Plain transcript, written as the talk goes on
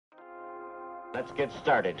Let's get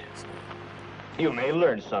started. You may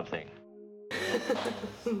learn something.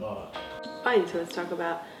 Fine, so let's talk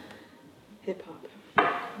about hip-hop.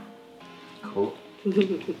 Cool. My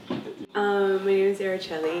name is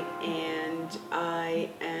Araceli, and I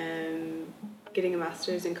am getting a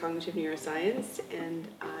master's in cognitive neuroscience, and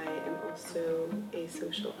I am also a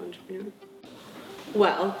social entrepreneur.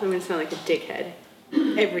 Well, I'm going to sound like a dickhead.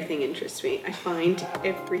 Everything interests me. I find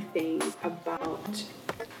everything about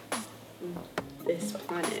this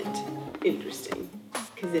planet interesting,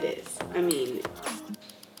 because it is. I mean,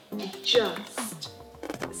 just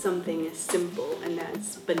something as simple and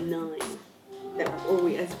as benign,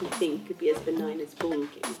 as we think could be as benign as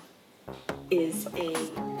blinking, is a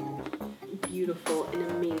beautiful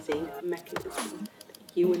and amazing mechanism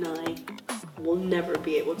that you and I will never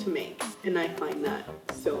be able to make. And I find that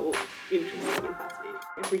so interesting and fascinating.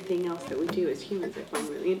 Everything else that we do as humans I find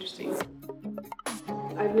really interesting.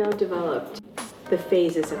 I've now developed the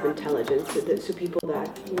phases of intelligence, so people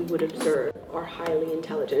that we would observe are highly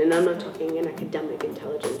intelligent. And I'm not talking an academic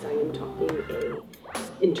intelligence, I am talking a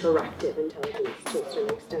interactive intelligence to a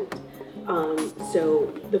certain extent.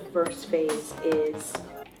 So the first phase is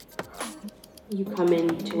you come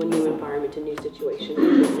into a new environment, a new situation, and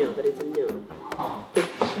you don't know that it's a no.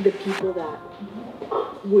 The people that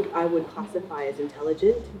I would classify as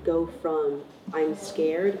intelligent go from I'm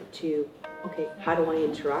scared to, okay, how do I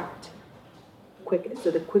interact?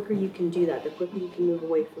 So the quicker you can do that, the quicker you can move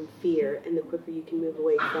away from fear, and the quicker you can move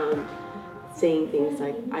away from saying things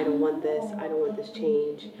like, I don't want this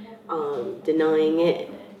change, denying it,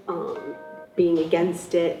 being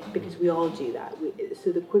against it, because we all do that.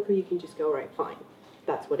 So the quicker you can just go, right, fine,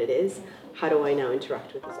 that's what it is. How do I now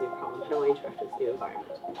interact with this new problem? How do I interact with this new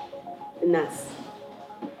environment? And that's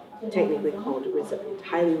technically called resilient.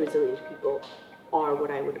 Highly resilient people are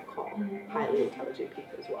what I would call highly intelligent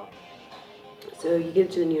people as well. So you get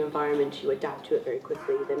into the new environment, you adapt to it very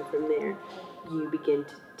quickly, then from there you begin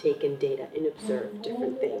to take in data and observe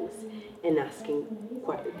different things and asking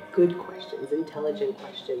quite good questions, intelligent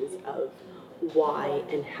questions of why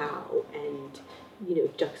and how, and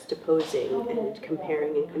juxtaposing and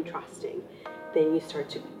comparing and contrasting. Then you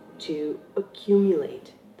start to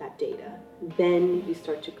accumulate that data. Then you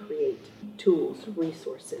start to create tools,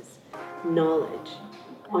 resources, knowledge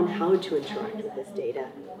on how to interact with this data.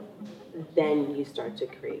 Then you start to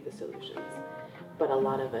create the solutions. But a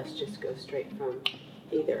lot of us just go straight from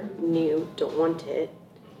either new, don't want it,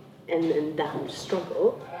 and then that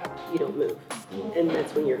struggle, you don't move. And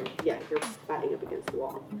that's when you're batting up against the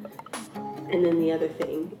wall. And then the other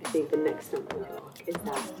thing, I think the next stumbling block is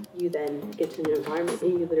that you then get to an environment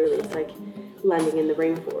and you literally, it's like landing in the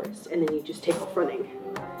rainforest, and then you just take off running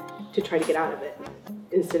to try to get out of it.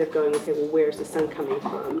 Instead of going, okay, well, where's the sun coming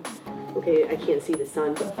from? Okay, I can't see the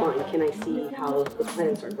sun, but fine, can I see how the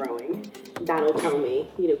plants are growing? That'll tell me,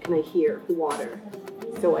 can I hear water?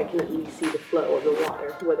 So I can at least see the flow of the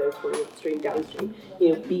water, whether it's going upstream, downstream,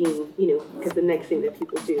 because the next thing that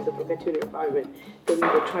people do is if they get to an environment, they'll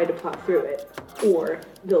either try to plow through it, or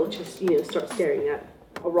they'll just, start staring at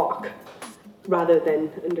a rock, rather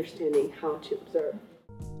than understanding how to observe.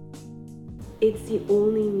 It's the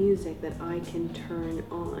only music that I can turn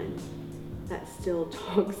on that still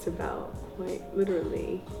talks about, quite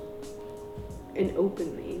literally and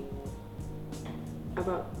openly,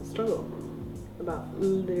 about struggle, about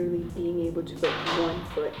literally being able to put one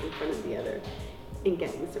foot in front of the other and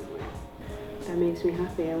getting somewhere. That makes me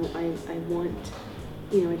happy. I want,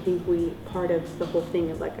 I think part of the whole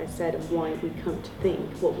thing of, like I said, of why we come to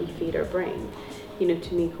think, what we feed our brain.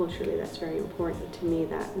 To me, culturally, that's very important. To me,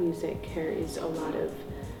 that music carries a lot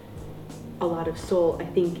of soul. I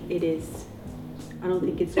think it is, I don't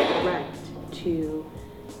think it's correct to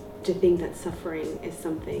think that suffering is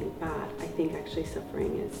something bad. I think actually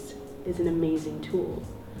suffering is an amazing tool,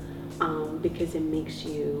 because it makes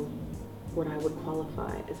you what I would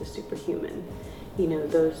qualify as a superhuman.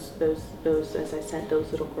 Those, as I said,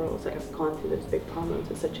 those little girls that have gone through those big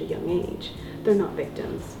problems at such a young age, they're not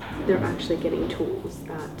victims. They're actually getting tools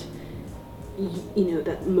that,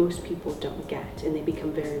 that most people don't get, and they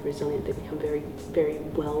become very resilient. They become very, very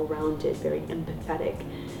well-rounded, very empathetic,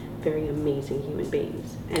 very amazing human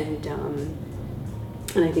beings. And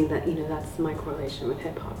I think that, that's my correlation with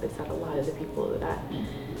hip-hop, is that a lot of the people that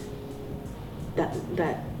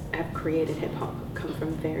have created hip-hop come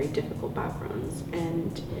from very difficult backgrounds,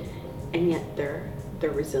 and yet they're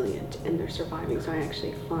resilient and they're surviving. So I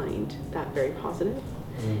actually find that very positive.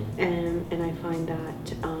 And I find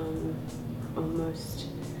that almost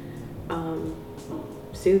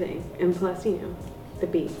soothing. And plus, the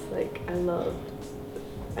beats,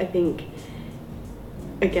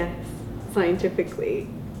 I guess scientifically,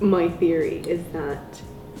 my theory is that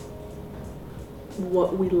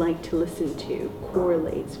what we like to listen to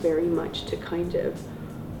correlates very much to kind of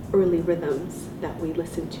early rhythms that we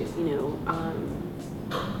listen to,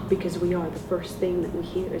 because we are, the first thing that we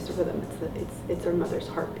hear is a rhythm. It's our mother's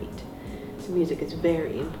heartbeat. So music is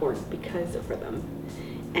very important because of rhythm.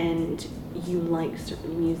 And you like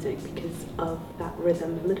certain music because of that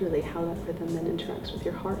rhythm, literally how that rhythm then interacts with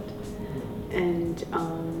your heart. And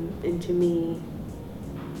to me,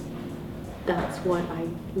 that's what I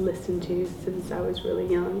listened to since I was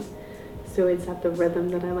really young. So it's at the rhythm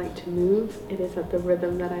that I like to move. It is at the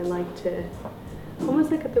rhythm that I like to, almost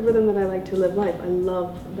like at the rhythm that I like to live life. I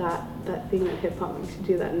love that thing that hip hop makes you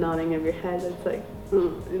do, that nodding of your head. It's like,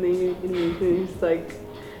 and then you're just like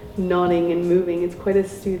nodding and moving. It's quite a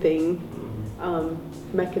soothing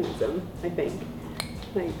mechanism, I think.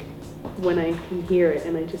 Like when I can hear it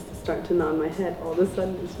and I just start to nod my head, all of a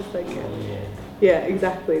sudden it's just like, yeah,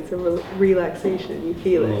 exactly. It's a relaxation. You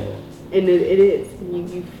feel it, and it is.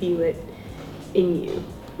 You feel it in you.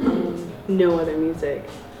 No other music.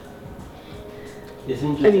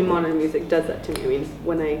 I mean, modern music does that to me. I mean,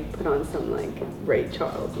 when I put on some like Ray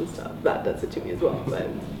Charles and stuff, that does it to me as well. But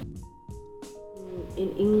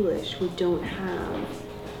in English, we don't have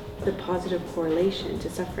the positive correlation to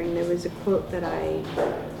suffering. There was a quote that I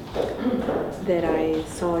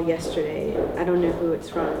saw yesterday. I don't know who it's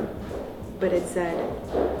from, but it said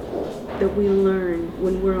that we learn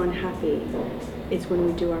when we're unhappy. It's when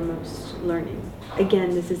we do our most learning.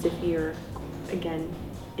 Again, this is if you're,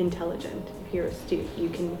 intelligent. If you're astute, you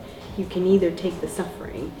can either take the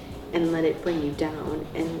suffering and let it bring you down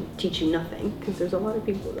and teach you nothing, because there's a lot of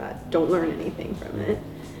people that don't learn anything from it,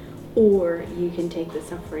 or you can take the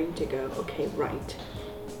suffering to go, okay, right.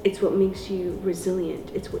 It's what makes you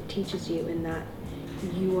resilient. It's what teaches you in that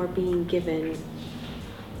you are being given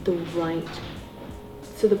the right.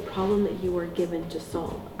 So the problem that you are given to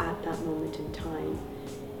solve at that moment in time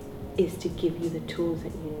is to give you the tools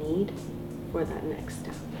that you need for that next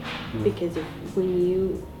step. Because when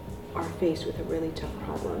you are faced with a really tough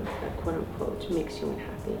problem that quote unquote makes you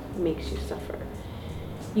unhappy, makes you suffer,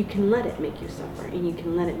 you can let it make you suffer and you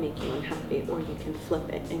can let it make you unhappy, or you can flip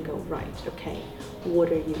it and go, right, okay, what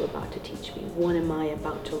are you about to teach me? What am I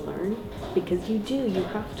about to learn? Because you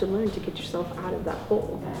have to learn to get yourself out of that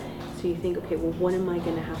hole. So you think, okay, well, what am I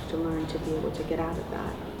going to have to learn to be able to get out of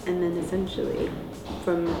that? And then essentially,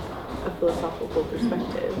 from a philosophical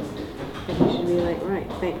perspective, you should be like, right,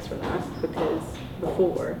 thanks for that, because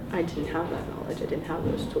before I didn't have that knowledge, I didn't have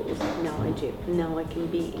those tools, now I do. Now I can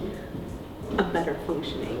be a better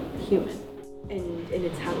functioning human. And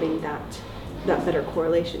it's having that better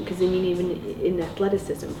correlation, because I mean, even in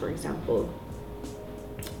athleticism, for example,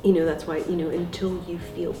 that's why, until you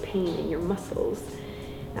feel pain in your muscles,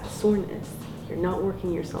 that soreness, you're not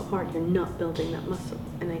working yourself hard, you're not building that muscle.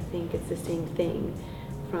 And I think it's the same thing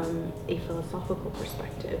from a philosophical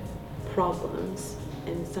perspective. Problems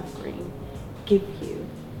and suffering give you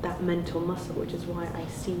that mental muscle, which is why I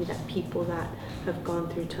see that people that have gone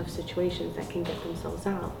through tough situations that can get themselves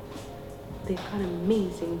out, they've got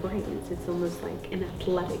amazing brains. It's almost like an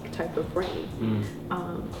athletic type of brain.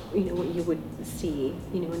 What you would see,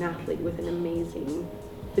 an athlete with an amazing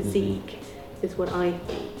physique is what I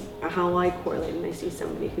think, how I correlate, and I see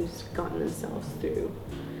somebody who's gotten themselves through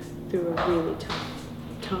a really tough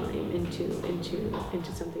time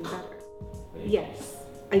into something better. Yes,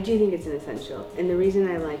 I do think it's an essential, and the reason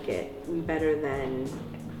I like it better than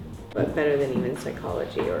even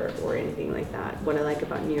psychology or anything like that, what I like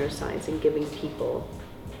about neuroscience and giving people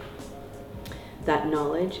that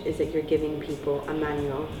knowledge is that you're giving people a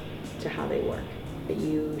manual to how they work. That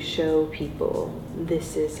you show people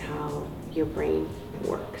this is how your brain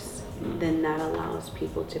works. Then that allows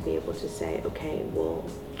people to be able to say, okay, well,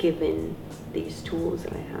 given these tools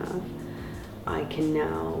that I have, I can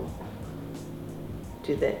now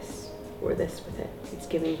do this or this with it. It's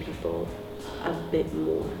giving people a bit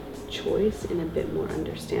more choice and a bit more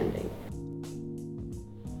understanding.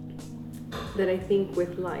 That I think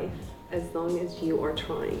with life, as long as you are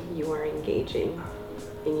trying, you are engaging,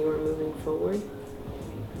 and you are moving forward,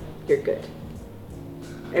 you're good.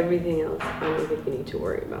 Everything else, I don't think you need to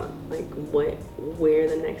worry about. Like where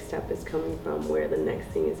the next step is coming from, where the next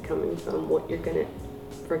thing is coming from, what you're gonna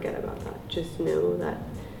forget about that. Just know that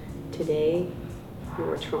today you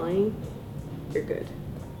are trying, you're good.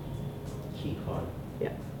 Keep hard.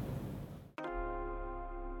 Yeah.